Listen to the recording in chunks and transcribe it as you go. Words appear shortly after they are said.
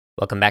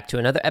Welcome back to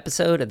another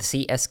episode of the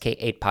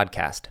CSK8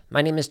 podcast.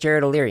 My name is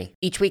Jared O'Leary.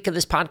 Each week of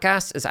this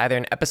podcast is either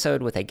an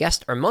episode with a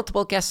guest or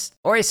multiple guests,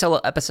 or a solo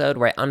episode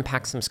where I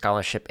unpack some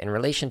scholarship in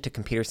relation to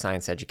computer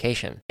science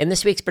education. In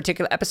this week's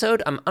particular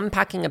episode, I'm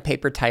unpacking a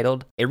paper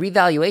titled A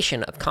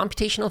Revaluation of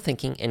Computational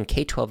Thinking in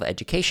K-12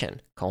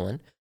 Education,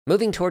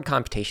 Moving Toward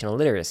Computational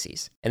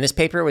Literacies. And this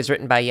paper was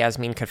written by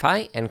Yasmin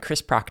Kafai and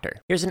Chris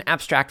Proctor. Here's an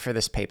abstract for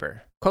this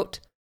paper.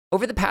 Quote,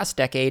 over the past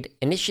decade,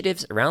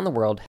 initiatives around the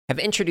world have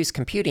introduced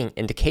computing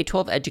into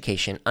K-12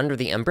 education under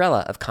the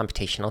umbrella of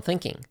computational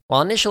thinking.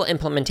 While initial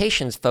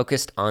implementations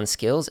focused on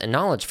skills and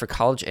knowledge for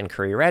college and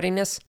career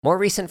readiness, more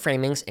recent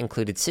framings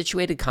included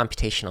situated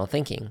computational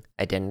thinking,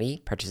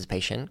 identity,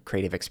 participation,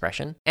 creative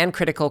expression, and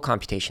critical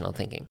computational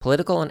thinking,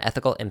 political and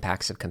ethical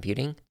impacts of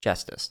computing,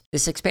 justice.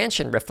 This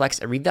expansion reflects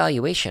a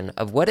revaluation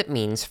of what it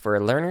means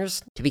for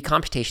learners to be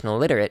computational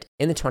literate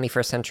in the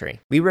 21st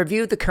century. We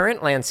reviewed the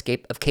current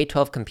landscape of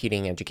K-12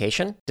 computing education,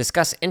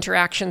 discuss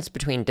interactions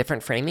between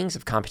different framings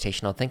of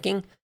computational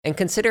thinking, and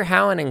consider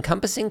how an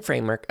encompassing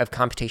framework of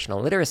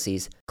computational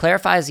literacies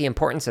clarifies the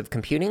importance of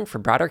computing for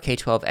broader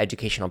K-12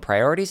 educational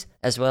priorities,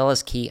 as well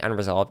as key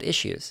unresolved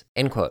issues.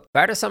 End quote. If I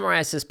were to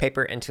summarize this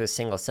paper into a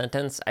single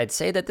sentence, I'd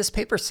say that this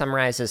paper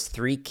summarizes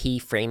three key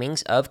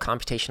framings of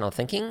computational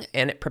thinking,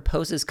 and it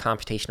proposes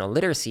computational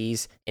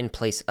literacies in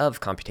place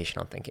of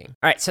computational thinking.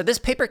 All right, so this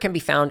paper can be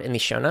found in the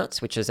show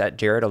notes, which is at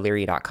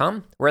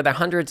jaredoleary.com, where there are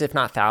hundreds, if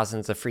not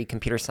thousands, of free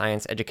computer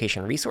science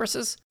education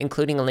resources,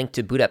 including a link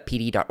to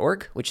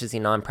bootuppd.org, which is the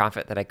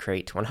nonprofit that I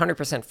create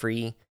 100%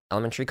 free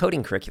elementary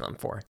coding curriculum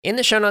for. In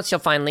the show notes, you'll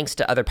find links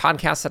to other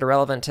podcasts that are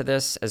relevant to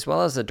this, as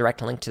well as a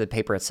direct link to the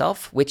paper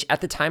itself, which at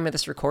the time of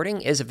this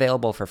recording is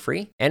available for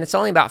free. And it's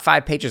only about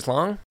 5 pages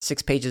long,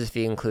 6 pages if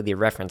you include the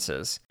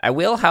references. I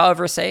will,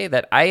 however, say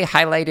that I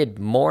highlighted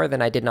more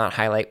than I did not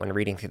highlight when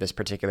reading through this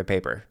particular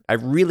paper. I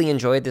really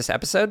enjoyed this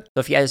episode,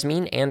 so if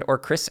Yasmin and or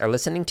Chris are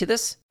listening to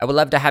this, I would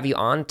love to have you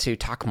on to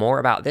talk more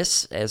about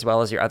this, as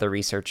well as your other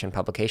research and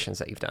publications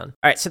that you've done.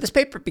 All right, so this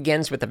paper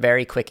begins with a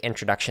very quick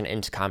introduction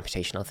into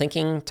computational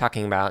thinking,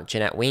 talking about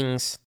Jeanette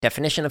Wing's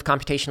definition of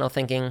computational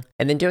thinking,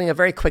 and then doing a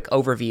very quick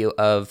overview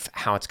of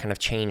how it's kind of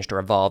changed or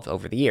evolved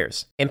over the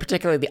years. In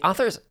particular, the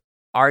authors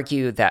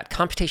argue that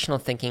computational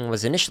thinking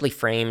was initially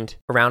framed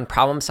around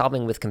problem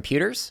solving with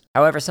computers.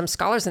 However, some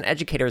scholars and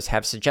educators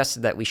have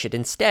suggested that we should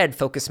instead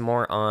focus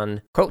more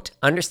on, quote,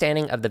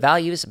 understanding of the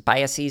values,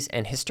 biases,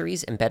 and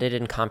histories embedded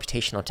in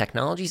computational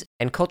technologies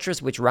and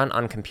cultures which run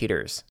on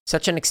computers.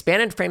 Such an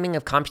expanded framing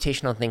of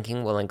computational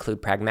thinking will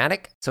include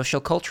pragmatic,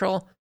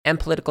 social-cultural, and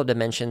political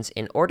dimensions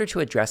in order to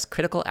address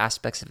critical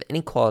aspects of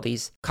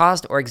inequalities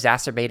caused or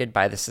exacerbated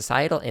by the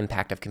societal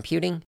impact of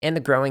computing and the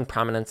growing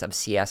prominence of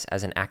CS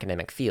as an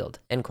academic field,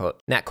 end quote.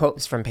 And that quote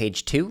is from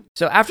page 2.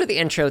 So after the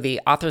intro,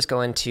 the authors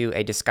go into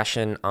a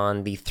discussion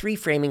on the 3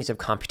 framings of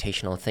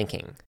computational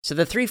thinking. So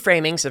the 3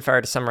 framings, if I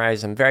were to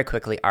summarize them very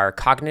quickly, are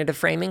cognitive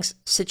framings,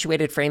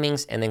 situated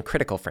framings, and then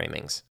critical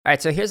framings. All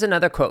right, so here's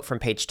another quote from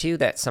page 2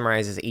 that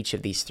summarizes each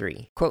of these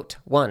 3. Quote,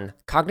 1.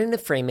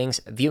 Cognitive framings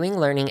viewing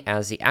learning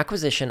as the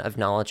acquisition of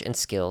knowledge and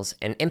skills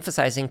and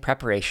emphasizing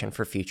preparation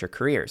for future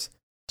careers.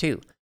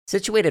 2.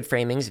 Situated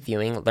framings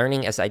viewing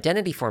learning as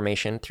identity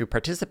formation through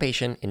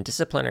participation in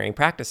disciplinary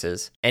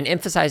practices and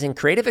emphasizing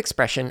creative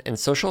expression and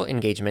social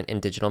engagement in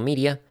digital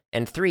media.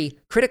 And 3,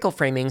 critical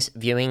framings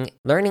viewing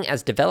learning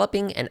as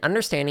developing an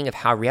understanding of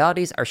how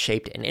realities are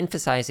shaped and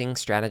emphasizing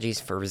strategies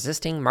for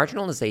resisting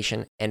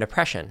marginalization and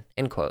oppression,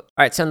 end quote.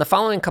 All right, so in the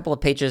following couple of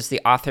pages,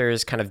 the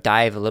authors kind of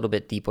dive a little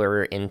bit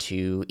deeper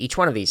into each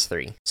one of these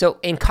 3. So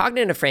in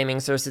cognitive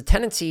framings, there's a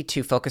tendency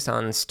to focus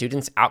on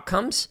students'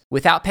 outcomes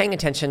without paying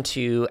attention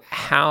to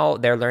how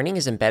their learning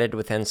is embedded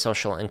within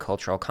social and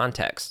cultural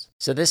contexts.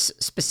 So this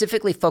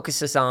specifically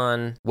focuses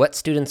on what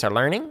students are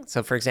learning.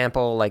 So for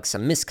example, like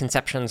some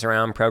misconceptions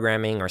around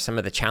programming or some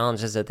of the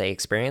challenges that they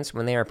experience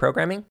when they are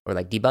programming or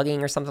like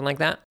debugging or something like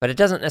that. But it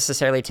doesn't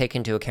necessarily take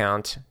into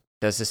account,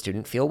 does the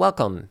student feel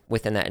welcome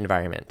within that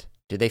environment?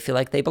 Do they feel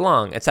like they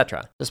belong,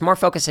 etc.? It's more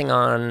focusing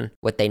on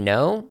what they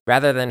know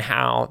rather than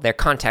how their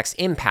contexts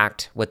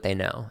impact what they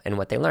know and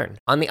what they learn.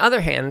 On the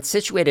other hand,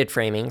 situated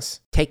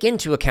framings take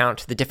into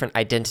account the different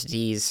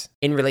identities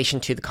in relation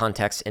to the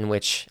context in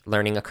which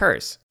learning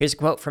occurs. Here's a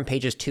quote from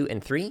pages 2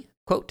 and 3.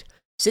 Quote,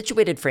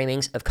 situated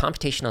framings of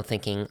computational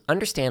thinking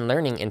understand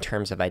learning in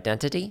terms of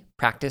identity,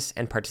 practice,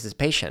 and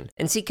participation,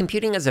 and see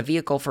computing as a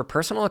vehicle for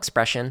personal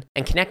expression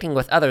and connecting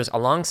with others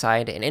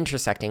alongside and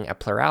intersecting a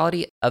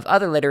plurality of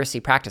other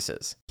literacy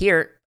practices.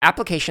 Here,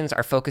 applications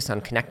are focused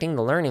on connecting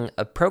the learning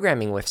of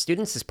programming with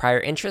students' prior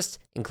interests,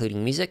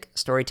 including music,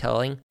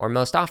 storytelling, or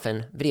most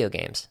often, video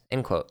games,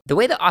 end quote. The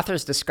way the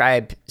authors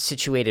describe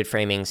situated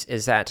framings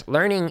is that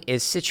learning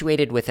is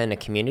situated within a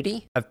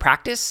community of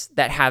practice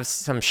that has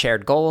some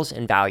shared goals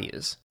and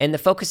values. And the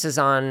focus is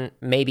on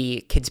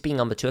maybe kids being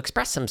able to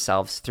express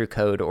themselves through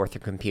code or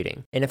through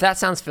computing. And if that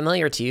sounds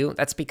familiar to you,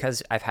 that's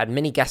because I've had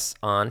many guests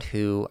on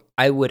who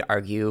I would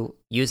argue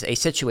use a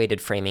situated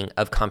framing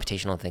of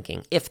computational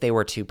thinking if they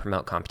were to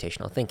promote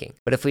computational thinking.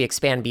 But if we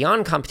expand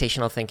beyond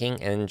computational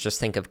thinking and just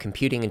think of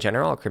computing in general,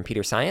 general or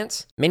computer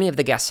science, many of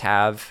the guests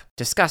have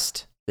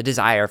discussed the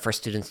desire for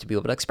students to be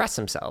able to express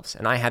themselves,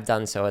 and I have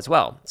done so as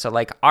well. So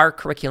like our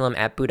curriculum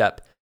at Boot Up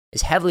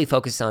is heavily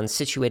focused on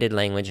situated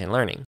language and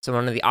learning. So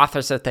one of the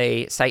authors that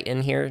they cite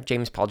in here,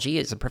 James Paul Gee,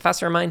 is a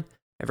professor of mine.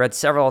 I've read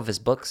several of his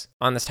books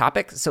on this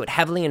topic, so it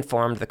heavily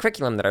informed the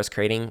curriculum that I was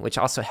creating, which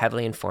also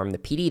heavily informed the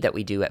PD that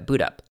we do at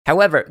Boot Up.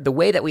 However, the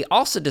way that we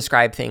also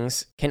describe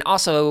things can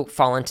also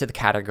fall into the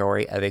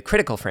category of a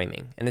critical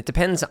framing, and it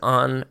depends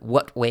on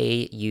what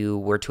way you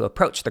were to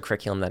approach the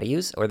curriculum that I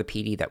use or the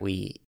PD that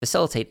we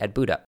facilitate at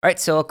Boot Up. All right,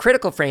 so a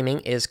critical framing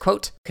is,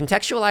 quote,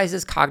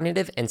 contextualizes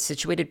cognitive and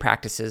situated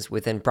practices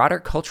within broader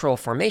cultural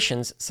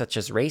formations such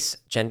as race,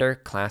 gender,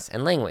 class,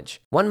 and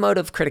language. One mode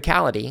of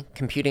criticality,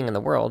 computing in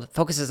the world,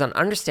 focuses on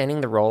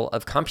understanding the role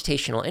of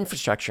computational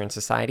infrastructure in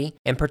society,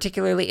 and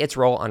particularly its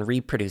role on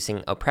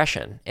reproducing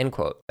oppression, end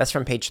quote. That's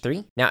from page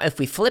 3. Now, if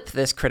we flip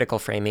this critical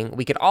framing,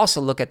 we could also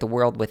look at the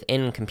world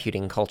within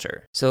computing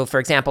culture. So, for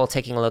example,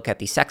 taking a look at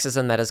the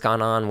sexism that has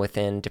gone on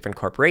within different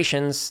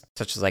corporations,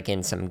 such as like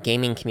in some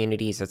gaming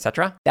communities,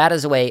 etc. That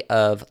is a way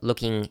of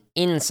looking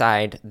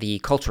inside the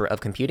culture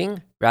of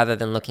computing, rather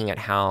than looking at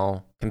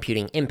how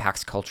computing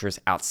impacts cultures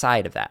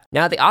outside of that.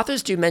 Now, the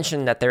authors do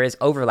mention that there is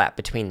overlap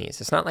between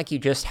these. It's not like you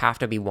just have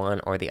to be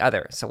one or the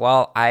other. So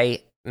while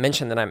I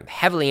mentioned that I'm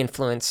heavily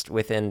influenced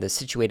within the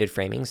situated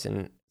framings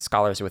and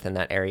scholars within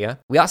that area,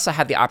 we also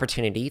have the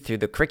opportunity through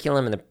the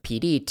curriculum and the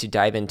PD to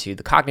dive into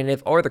the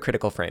cognitive or the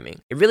critical framing.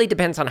 It really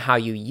depends on how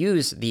you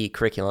use the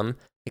curriculum,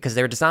 because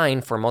they're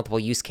designed for multiple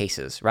use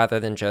cases rather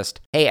than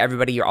just, hey,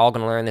 everybody, you're all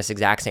going to learn this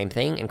exact same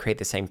thing and create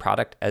the same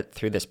product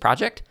through this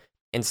project.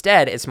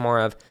 Instead, it's more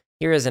of,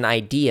 here is an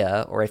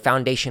idea or a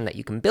foundation that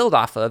you can build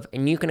off of,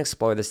 and you can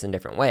explore this in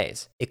different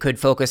ways. It could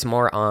focus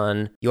more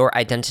on your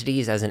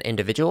identities as an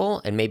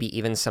individual and maybe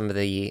even some of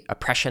the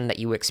oppression that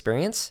you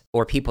experience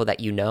or people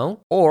that you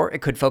know, or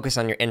it could focus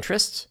on your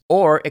interests,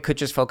 or it could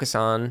just focus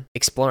on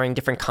exploring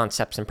different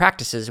concepts and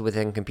practices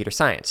within computer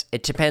science.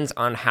 It depends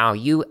on how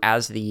you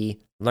as the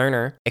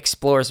learner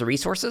explores the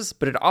resources,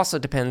 but it also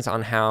depends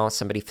on how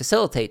somebody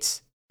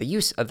facilitates the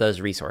use of those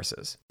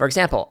resources. For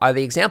example, are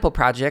the example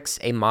projects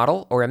a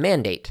model or a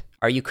mandate?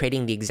 Are you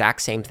creating the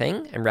exact same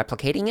thing and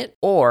replicating it?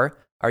 Or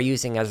are you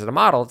using it as a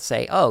model to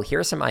say, oh, here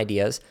are some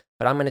ideas,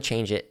 but I'm going to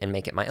change it and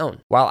make it my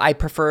own? While I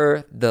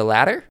prefer the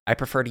latter, I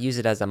prefer to use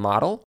it as a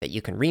model that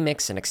you can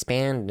remix and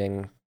expand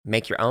and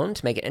make your own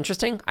to make it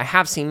interesting. I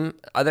have seen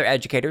other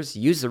educators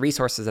use the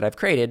resources that I've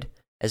created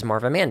as more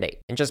of a mandate.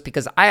 And just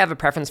because I have a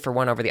preference for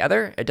one over the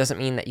other, it doesn't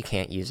mean that you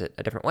can't use it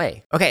a different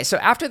way. Okay, so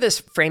after this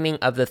framing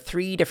of the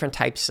 3 different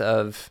types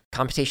of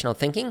computational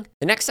thinking,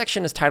 the next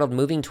section is titled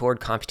Moving Toward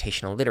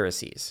Computational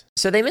Literacies.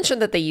 So they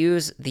mentioned that they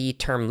use the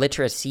term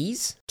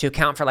literacies to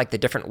account for like the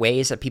different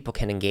ways that people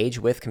can engage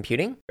with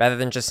computing, rather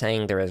than just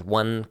saying there is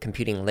one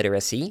computing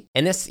literacy.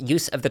 And this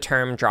use of the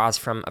term draws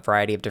from a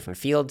variety of different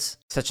fields,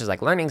 such as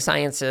like learning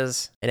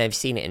sciences, and I've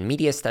seen it in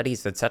media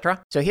studies,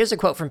 etc. So here's a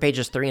quote from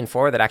pages 3 and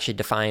 4 that actually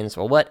defines,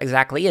 well, what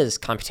exactly is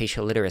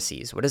computational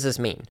literacies? What does this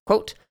mean?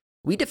 Quote,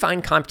 we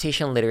define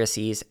computational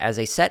literacies as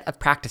a set of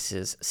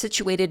practices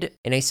situated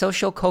in a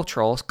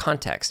social-cultural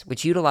context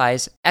which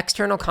utilize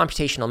external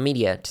computational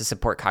media to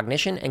support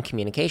cognition and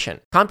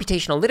communication.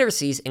 Computational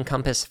literacies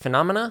encompass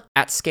phenomena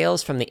at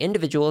scales from the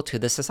individual to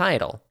the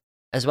societal,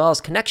 as well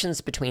as connections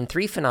between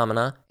 3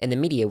 phenomena and the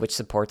media which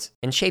supports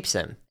and shapes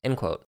them, end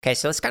quote. Okay,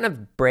 so let's kind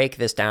of break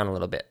this down a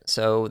little bit.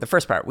 So the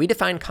first part, we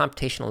define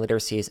computational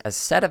literacies as a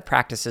set of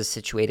practices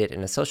situated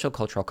in a social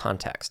cultural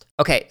context.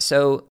 Okay,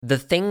 so the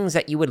things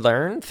that you would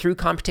learn through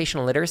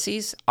computational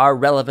literacies are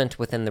relevant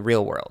within the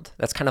real world.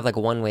 That's kind of like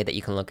one way that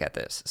you can look at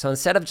this. So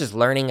instead of just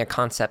learning a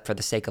concept for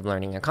the sake of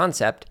learning a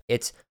concept,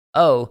 it's,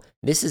 oh,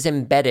 this is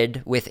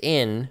embedded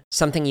within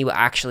something you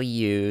actually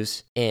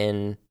use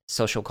in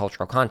social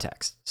cultural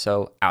context,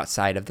 so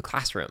outside of the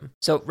classroom.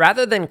 So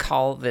rather than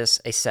call this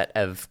a set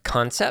of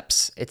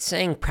concepts, it's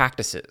saying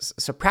practices.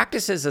 So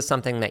practices is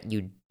something that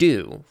you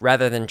do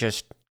rather than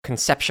just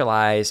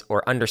conceptualize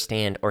or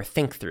understand or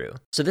think through.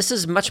 So this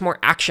is much more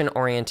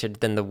action-oriented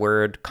than the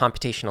word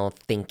computational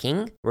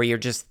thinking, where you're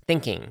just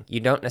thinking.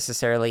 You don't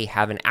necessarily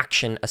have an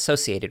action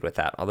associated with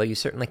that, although you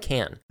certainly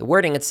can. The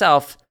wording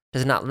itself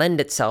does not lend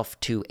itself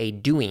to a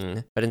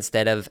doing, but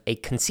instead of a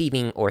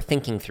conceiving or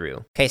thinking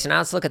through. Okay, so now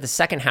let's look at the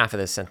second half of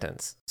this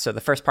sentence. So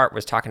the first part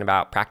was talking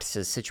about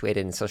practices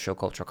situated in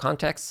socio-cultural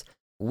contexts,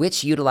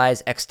 which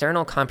utilize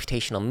external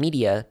computational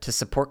media to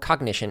support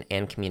cognition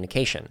and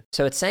communication.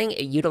 So it's saying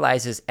it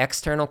utilizes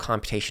external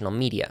computational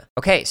media.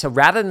 Okay, so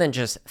rather than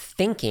just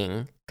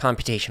thinking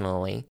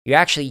computationally, you're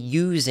actually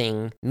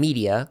using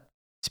media,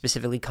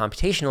 specifically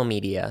computational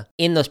media,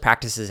 in those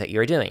practices that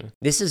you're doing.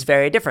 This is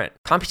very different.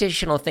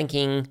 Computational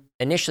thinking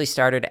initially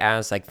started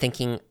as like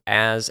thinking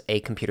as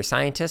a computer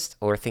scientist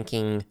or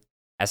thinking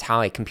as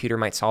how a computer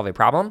might solve a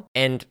problem.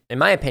 And in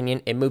my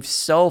opinion, it moved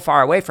so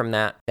far away from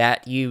that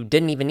that you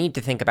didn't even need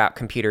to think about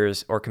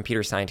computers or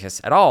computer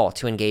scientists at all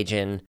to engage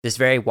in this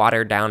very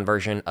watered down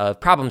version of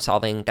problem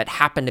solving that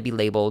happened to be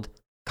labeled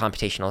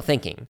computational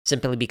thinking,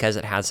 simply because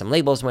it has some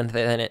labels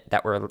within it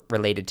that were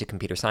related to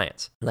computer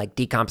science, like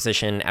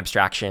decomposition,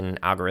 abstraction,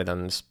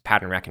 algorithms,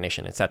 pattern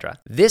recognition, etc.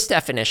 This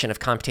definition of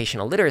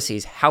computational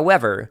literacies,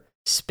 however,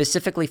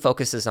 specifically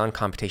focuses on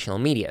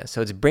computational media,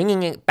 so it's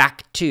bringing it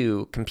back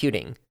to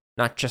computing,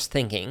 not just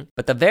thinking.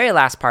 But the very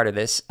last part of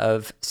this,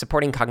 of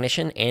supporting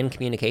cognition and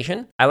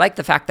communication, I like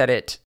the fact that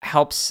it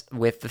helps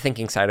with the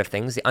thinking side of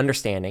things, the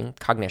understanding,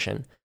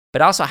 cognition,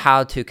 but also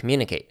how to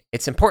communicate.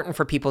 It's important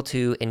for people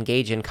to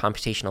engage in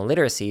computational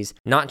literacies,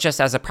 not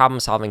just as a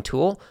problem-solving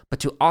tool, but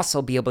to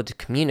also be able to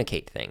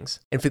communicate things.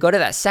 And if we go to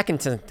that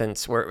second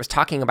sentence where it was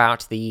talking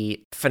about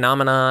the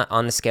phenomena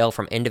on the scale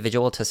from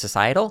individual to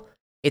societal,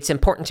 it's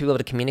important to be able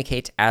to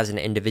communicate as an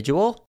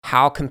individual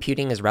how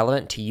computing is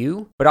relevant to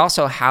you, but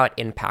also how it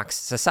impacts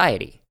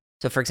society.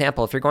 So for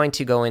example, if you're going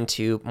to go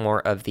into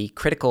more of the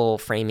critical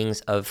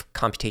framings of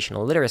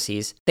computational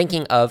literacies,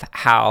 thinking of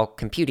how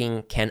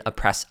computing can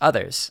oppress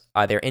others,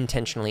 either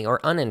intentionally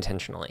or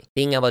unintentionally,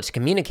 being able to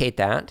communicate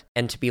that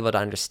and to be able to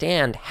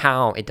understand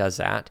how it does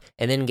that,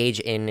 and then engage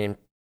in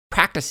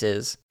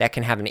practices that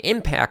can have an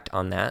impact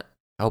on that,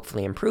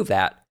 hopefully improve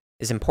that,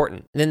 is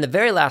important. And then the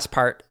very last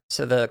part,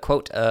 so the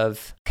quote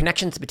of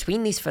connections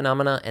between these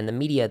phenomena and the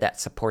media that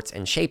supports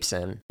and shapes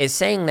them, is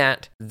saying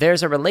that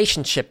there's a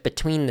relationship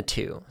between the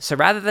two. So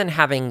rather than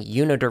having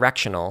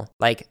unidirectional,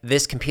 like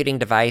this computing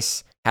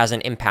device has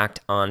an impact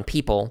on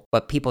people,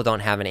 but people don't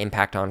have an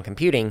impact on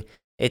computing,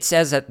 it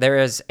says that there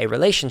is a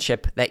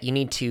relationship that you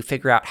need to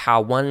figure out how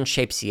one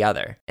shapes the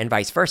other, and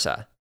vice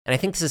versa. And I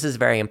think this is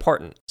very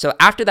important. So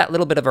after that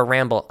little bit of a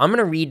ramble, I'm going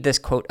to read this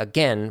quote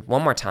again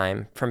one more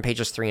time from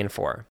pages 3 and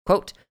 4.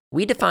 Quote,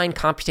 "We define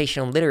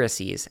computational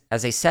literacies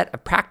as a set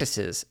of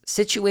practices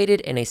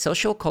situated in a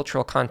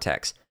social-cultural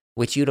context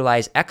which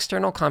utilize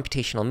external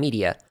computational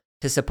media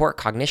to support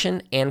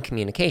cognition and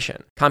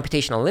communication.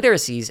 Computational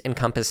literacies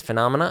encompass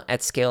phenomena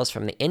at scales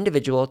from the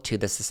individual to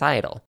the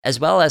societal,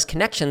 as well as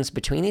connections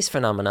between these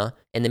phenomena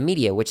and the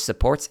media which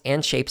supports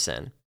and shapes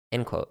them."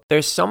 End quote.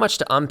 There's so much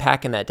to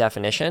unpack in that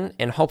definition,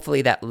 and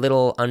hopefully that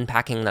little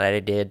unpacking that I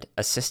did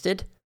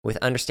assisted with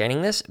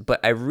understanding this,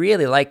 but I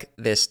really like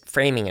this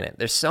framing in it.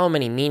 There's so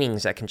many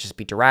meanings that can just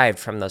be derived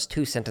from those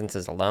 2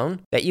 sentences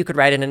alone that you could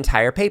write an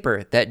entire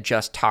paper that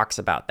just talks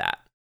about that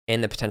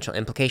and the potential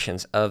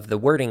implications of the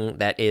wording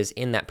that is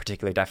in that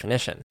particular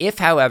definition. If,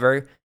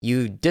 however,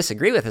 you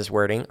disagree with this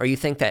wording, or you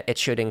think that it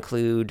should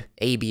include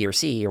A, B, or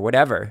C, or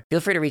whatever, feel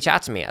free to reach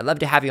out to me. I'd love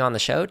to have you on the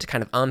show to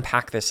kind of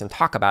unpack this and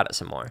talk about it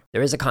some more.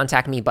 There is a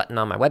contact me button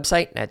on my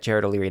website at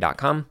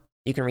jaredoleary.com.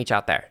 You can reach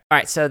out there. All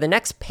right, so the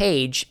next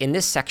page in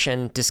this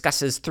section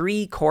discusses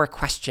 3 core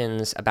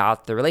questions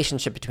about the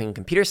relationship between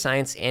computer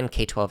science and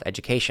K-12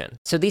 education.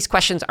 So these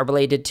questions are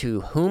related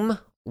to whom,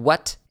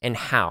 what, and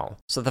how.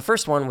 So the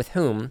first one with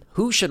whom,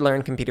 who should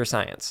learn computer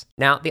science?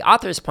 Now, the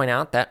authors point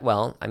out that,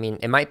 well,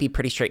 it might be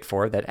pretty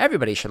straightforward that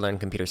everybody should learn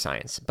computer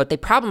science, but they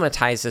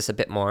problematize this a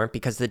bit more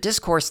because the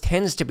discourse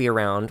tends to be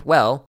around,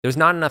 well, there's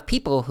not enough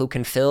people who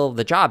can fill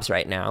the jobs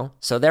right now,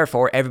 so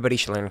therefore everybody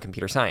should learn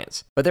computer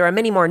science. But there are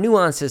many more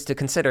nuances to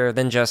consider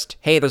than just,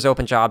 hey, there's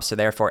open jobs, so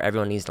therefore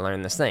everyone needs to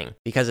learn this thing.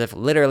 Because if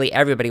literally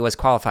everybody was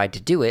qualified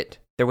to do it,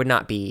 there would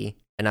not be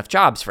enough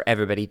jobs for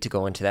everybody to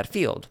go into that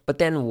field. But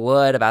then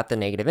what about the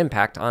negative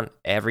impact on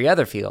every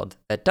other field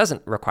that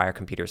doesn't require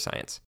computer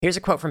science? Here's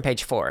a quote from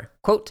page 4.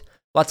 Quote,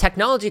 "While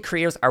technology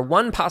careers are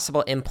one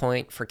possible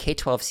endpoint for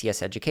K-12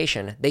 CS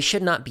education, they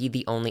should not be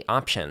the only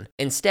option.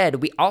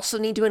 Instead, we also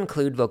need to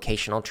include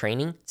vocational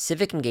training,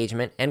 civic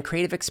engagement, and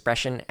creative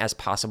expression as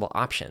possible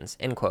options."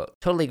 End quote.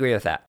 Totally agree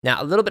with that.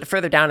 Now, a little bit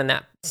further down in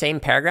that same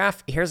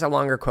paragraph, here's a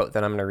longer quote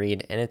that I'm going to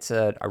read, and it's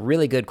a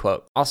really good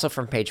quote, also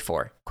from page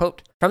 4.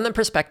 Quote, "From the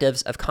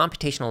perspectives of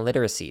computational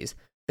literacies,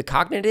 the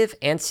cognitive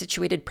and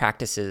situated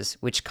practices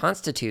which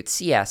constitute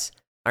CS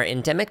are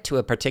endemic to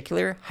a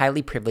particular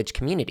highly privileged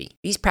community.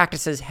 These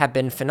practices have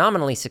been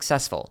phenomenally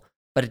successful,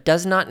 but it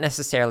does not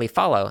necessarily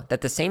follow that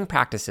the same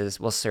practices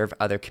will serve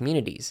other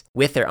communities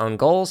with their own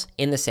goals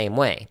in the same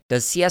way.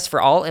 Does CS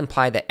for all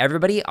imply that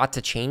everybody ought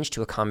to change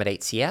to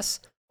accommodate CS,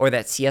 or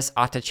that CS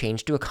ought to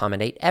change to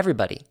accommodate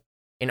everybody?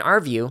 In our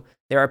view,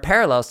 there are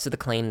parallels to the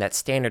claim that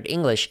standard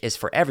English is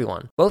for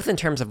everyone, both in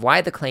terms of why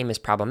the claim is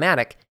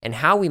problematic and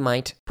how we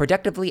might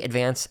productively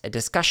advance a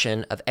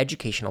discussion of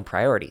educational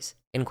priorities."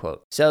 End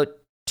quote. So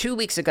 2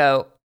 weeks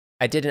ago,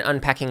 I did an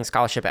Unpacking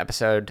Scholarship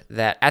episode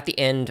that at the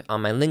end,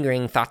 on my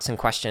lingering thoughts and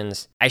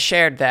questions, I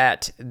shared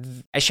that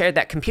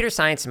computer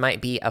science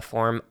might be a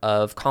form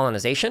of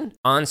colonization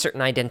on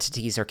certain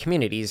identities or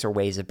communities or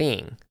ways of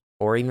being,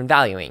 or even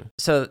valuing.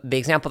 So the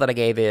example that I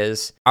gave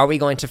is, are we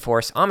going to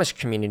force Amish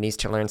communities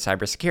to learn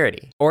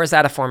cybersecurity? Or is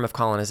that a form of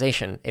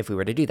colonization if we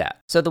were to do that?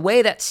 So the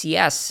way that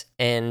CS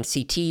and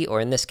CT,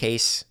 or in this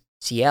case,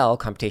 CL,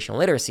 computational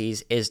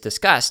literacies, is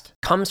discussed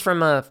comes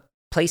from a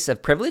place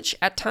of privilege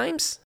at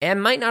times,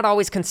 and might not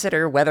always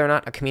consider whether or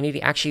not a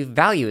community actually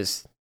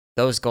values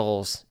those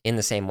goals in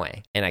the same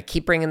way. And I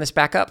keep bringing this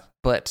back up,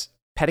 but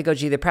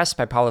Pedagogy of the Oppressed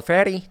by Paulo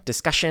Freire,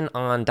 discussion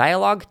on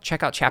dialogue,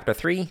 check out chapter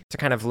 3 to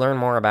kind of learn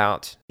more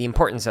about the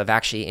importance of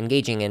actually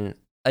engaging in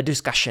a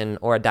discussion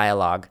or a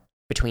dialogue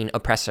between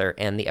oppressor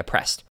and the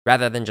oppressed,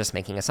 rather than just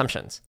making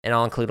assumptions. And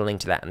I'll include a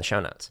link to that in the show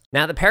notes.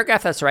 Now, the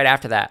paragraph that's right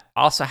after that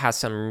also has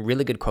some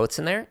really good quotes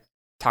in there,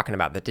 talking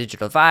about the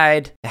digital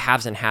divide, the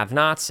haves and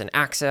have-nots, and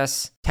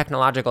access,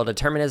 technological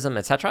determinism,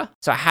 etc.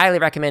 So I highly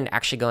recommend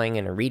actually going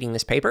and reading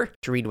this paper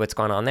to read what's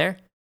going on there.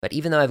 But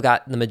even though I've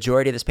got the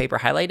majority of this paper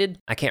highlighted,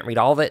 I can't read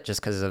all of it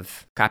just because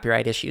of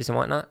copyright issues and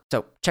whatnot.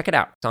 So check it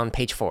out. It's on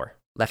page 4.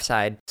 Left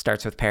side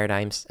starts with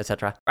paradigms,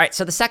 etc. All right,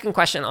 so the second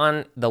question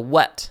on the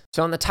what.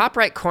 So on the top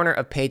right corner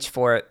of page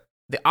 4,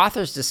 the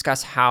authors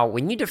discuss how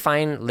when you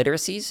define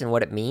literacies and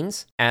what it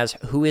means as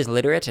who is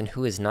literate and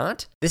who is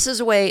not, this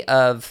is a way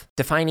of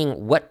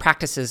defining what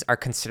practices are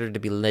considered to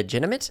be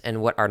legitimate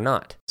and what are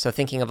not. So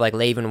thinking of like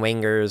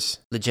Levin-Wenger's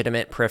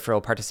legitimate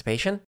peripheral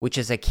participation, which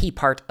is a key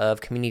part of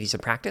communities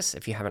of practice.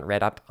 If you haven't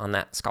read up on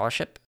that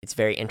scholarship, it's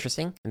very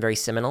interesting and very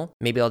seminal.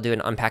 Maybe I'll do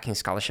an unpacking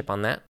scholarship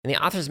on that. And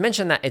the authors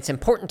mention that it's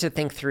important to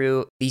think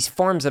through these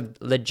forms of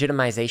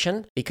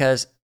legitimization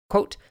because,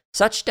 quote,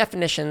 such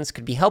definitions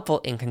could be helpful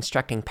in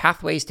constructing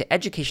pathways to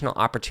educational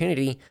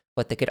opportunity,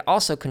 but they could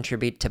also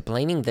contribute to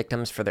blaming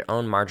victims for their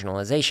own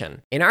marginalization.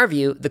 In our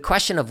view, the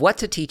question of what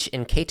to teach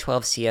in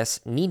K-12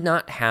 CS need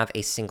not have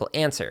a single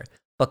answer,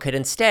 but could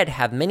instead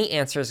have many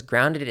answers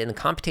grounded in the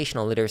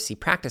computational literacy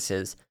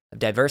practices of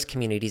diverse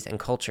communities and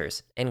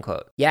cultures, end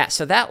quote. Yeah,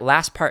 so that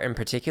last part in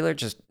particular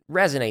just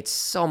resonates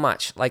so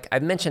much. Like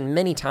I've mentioned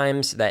many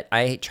times that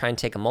I try and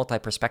take a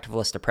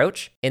multi-perspectivalist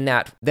approach in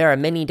that there are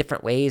many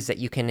different ways that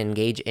you can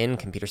engage in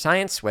computer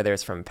science, whether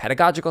it's from a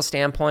pedagogical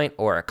standpoint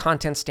or a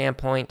content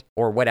standpoint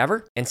or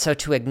whatever. And so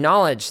to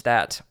acknowledge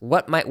that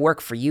what might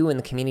work for you in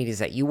the communities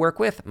that you work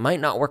with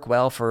might not work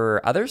well for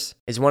others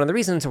is one of the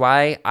reasons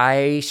why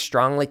I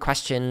strongly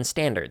question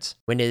standards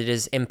when it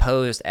is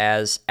imposed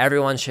as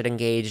everyone should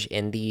engage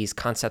in these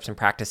concepts and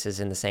practices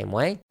in the same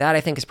way. That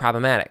I think is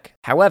problematic.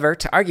 However,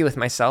 to argue with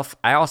myself,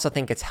 I also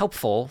think it's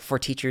helpful for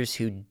teachers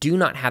who do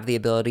not have the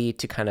ability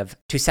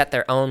to set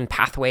their own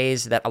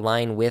pathways that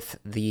align with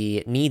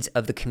the needs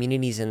of the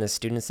communities and the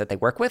students that they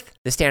work with.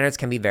 The standards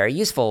can be very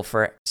useful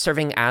for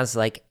serving as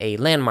like a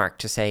landmark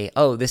to say,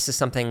 oh, this is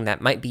something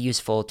that might be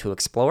useful to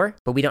explore,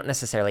 but we don't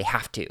necessarily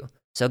have to.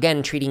 So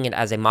again, treating it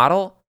as a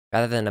model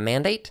rather than a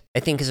mandate,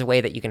 I think is a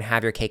way that you can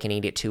have your cake and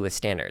eat it too with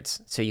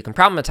standards. So you can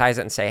problematize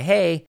it and say,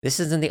 hey, this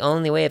isn't the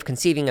only way of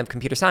conceiving of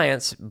computer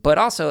science, but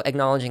also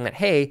acknowledging that,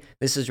 hey,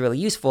 this is really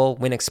useful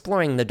when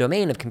exploring the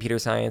domain of computer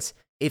science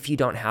if you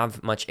don't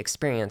have much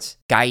experience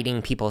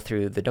guiding people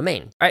through the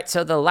domain. All right,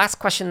 so the last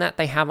question that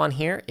they have on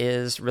here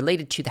is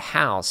related to the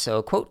how.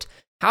 So, quote,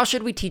 how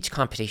should we teach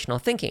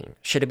computational thinking?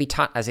 Should it be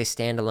taught as a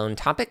standalone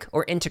topic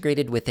or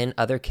integrated within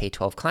other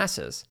K-12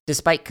 classes?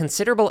 Despite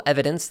considerable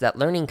evidence that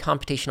learning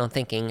computational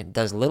thinking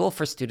does little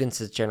for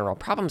students' general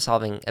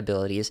problem-solving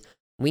abilities,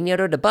 we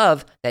noted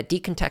above that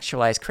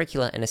decontextualized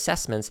curricula and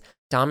assessments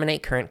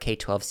dominate current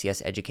K-12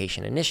 CS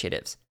education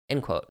initiatives.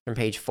 End quote, from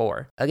page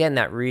 4. Again,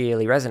 that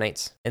really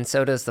resonates. And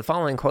so does the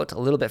following quote a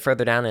little bit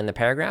further down in the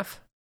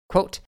paragraph.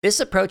 Quote, this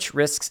approach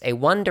risks a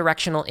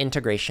one-directional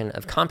integration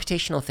of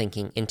computational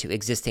thinking into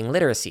existing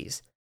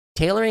literacies,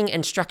 tailoring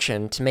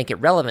instruction to make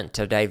it relevant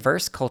to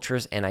diverse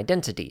cultures and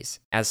identities,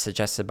 as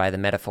suggested by the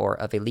metaphor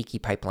of a leaky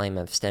pipeline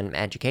of STEM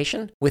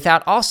education,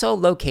 without also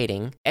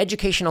locating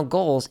educational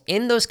goals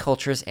in those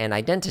cultures and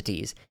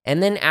identities,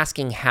 and then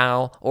asking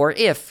how or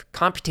if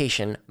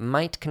computation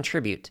might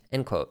contribute,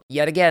 end quote.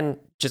 Yet again,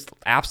 just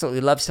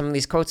absolutely love some of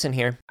these quotes in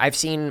here. I've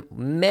seen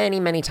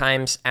many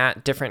times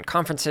at different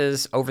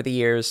conferences over the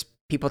years,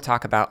 people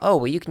talk about, oh,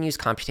 well, you can use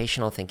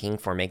computational thinking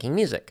for making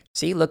music.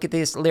 See, look at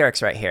these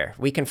lyrics right here.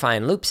 We can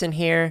find loops in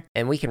here,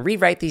 and we can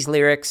rewrite these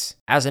lyrics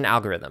as an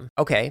algorithm.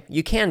 Okay,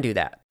 you can do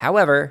that.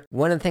 However,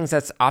 one of the things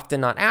that's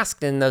often not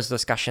asked in those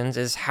discussions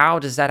is how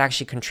does that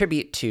actually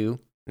contribute to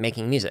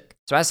making music?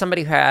 So as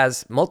somebody who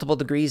has multiple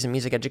degrees in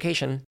music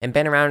education and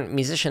been around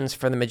musicians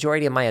for the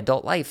majority of my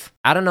adult life,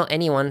 I don't know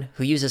anyone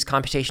who uses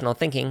computational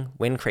thinking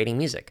when creating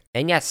music.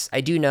 And yes,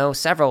 I do know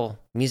several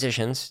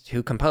musicians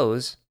who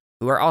compose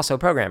who are also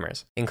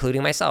programmers,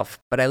 including myself.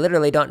 But I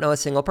literally don't know a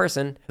single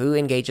person who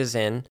engages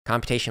in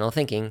computational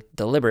thinking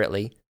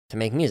deliberately to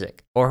make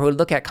music, or who would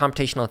look at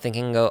computational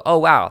thinking and go, oh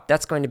wow,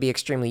 that's going to be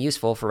extremely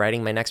useful for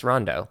writing my next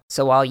rondo.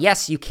 So while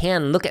yes, you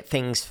can look at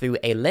things through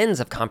a lens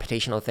of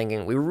computational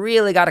thinking, we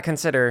really got to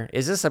consider,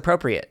 is this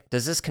appropriate?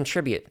 Does this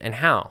contribute, and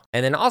how?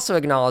 And then also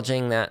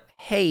acknowledging that,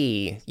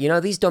 hey,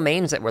 these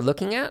domains that we're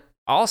looking at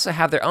also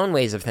have their own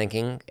ways of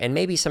thinking, and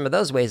maybe some of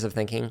those ways of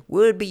thinking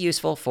would be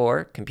useful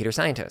for computer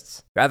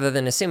scientists, rather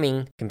than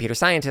assuming computer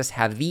scientists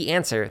have the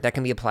answer that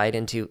can be applied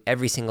into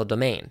every single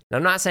domain. And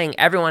I'm not saying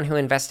everyone who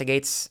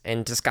investigates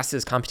and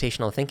discusses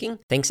computational thinking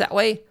thinks that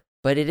way,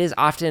 but it is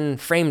often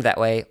framed that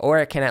way, or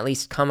it can at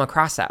least come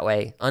across that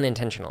way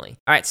unintentionally.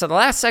 All right, so the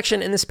last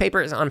section in this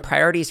paper is on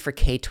priorities for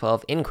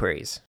K-12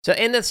 inquiries. So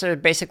in this, they're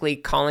basically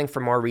calling for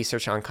more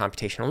research on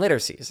computational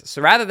literacies.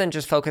 So rather than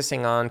just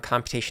focusing on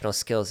computational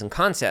skills and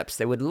concepts,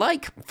 they would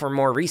like for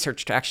more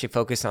research to actually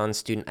focus on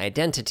student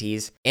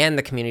identities and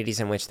the communities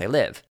in which they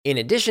live. In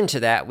addition to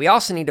that, we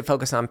also need to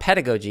focus on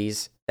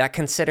pedagogies that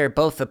consider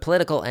both the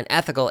political and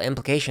ethical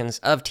implications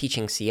of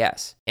teaching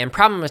CS and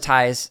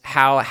problematize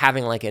how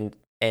having like a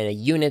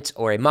unit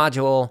or a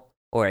module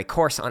or a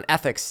course on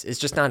ethics is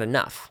just not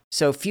enough.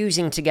 So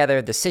fusing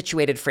together the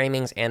situated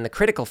framings and the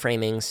critical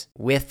framings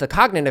with the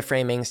cognitive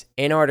framings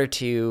in order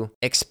to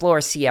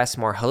explore CS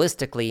more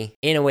holistically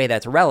in a way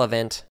that's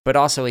relevant, but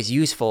also is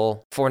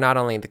useful for not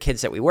only the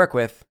kids that we work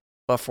with,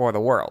 but for the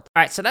world.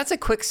 All right, so that's a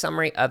quick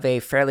summary of a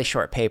fairly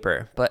short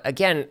paper. But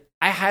again,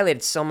 I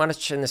highlighted so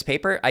much in this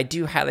paper, I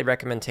do highly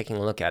recommend taking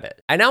a look at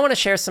it. I now want to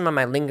share some of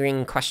my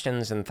lingering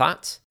questions and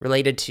thoughts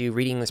related to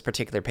reading this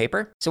particular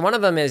paper. So one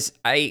of them is,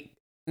 I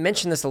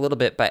mentioned this a little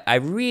bit, but I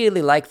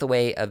really like the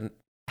way of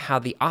how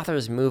the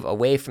authors move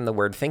away from the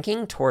word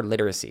thinking toward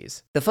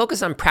literacies. The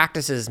focus on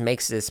practices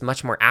makes this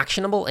much more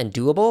actionable and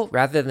doable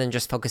rather than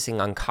just focusing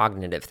on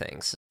cognitive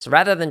things. So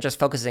rather than just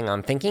focusing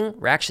on thinking,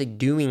 we're actually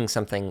doing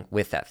something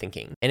with that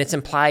thinking. And it's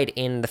implied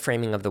in the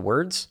framing of the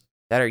words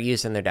that are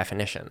used in their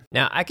definition.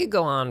 Now, I could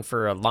go on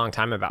for a long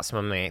time about some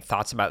of my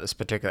thoughts about this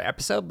particular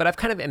episode, but I've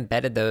kind of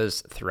embedded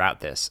those throughout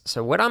this.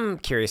 So what I'm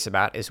curious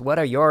about is, what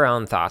are your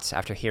own thoughts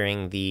after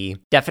hearing the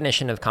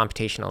definition of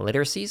computational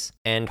literacies,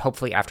 and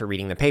hopefully after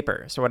reading the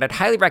paper? So what I'd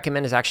highly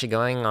recommend is actually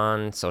going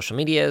on social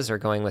medias or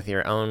going with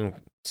your own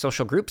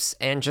social groups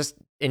and just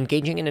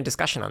engaging in a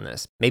discussion on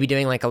this. Maybe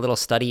doing like a little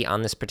study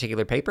on this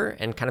particular paper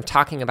and kind of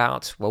talking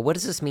about, well, what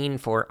does this mean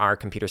for our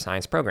computer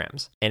science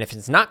programs? And if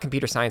it's not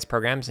computer science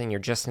programs and you're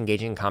just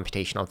engaging in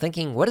computational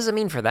thinking, what does it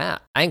mean for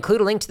that? I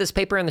include a link to this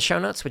paper in the show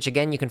notes, which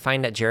again, you can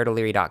find at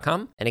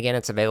jaredoleary.com. And again,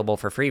 it's available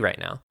for free right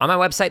now. On my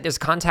website, there's a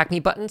contact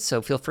me button,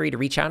 so feel free to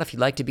reach out if you'd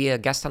like to be a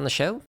guest on the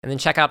show. And then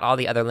check out all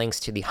the other links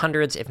to the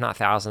hundreds, if not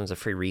thousands, of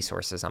free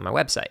resources on my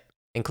website,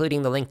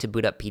 including the link to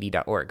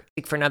bootuppd.org.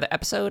 For another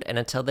episode, and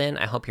until then,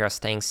 I hope you're all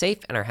staying safe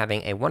and are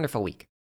having a wonderful week.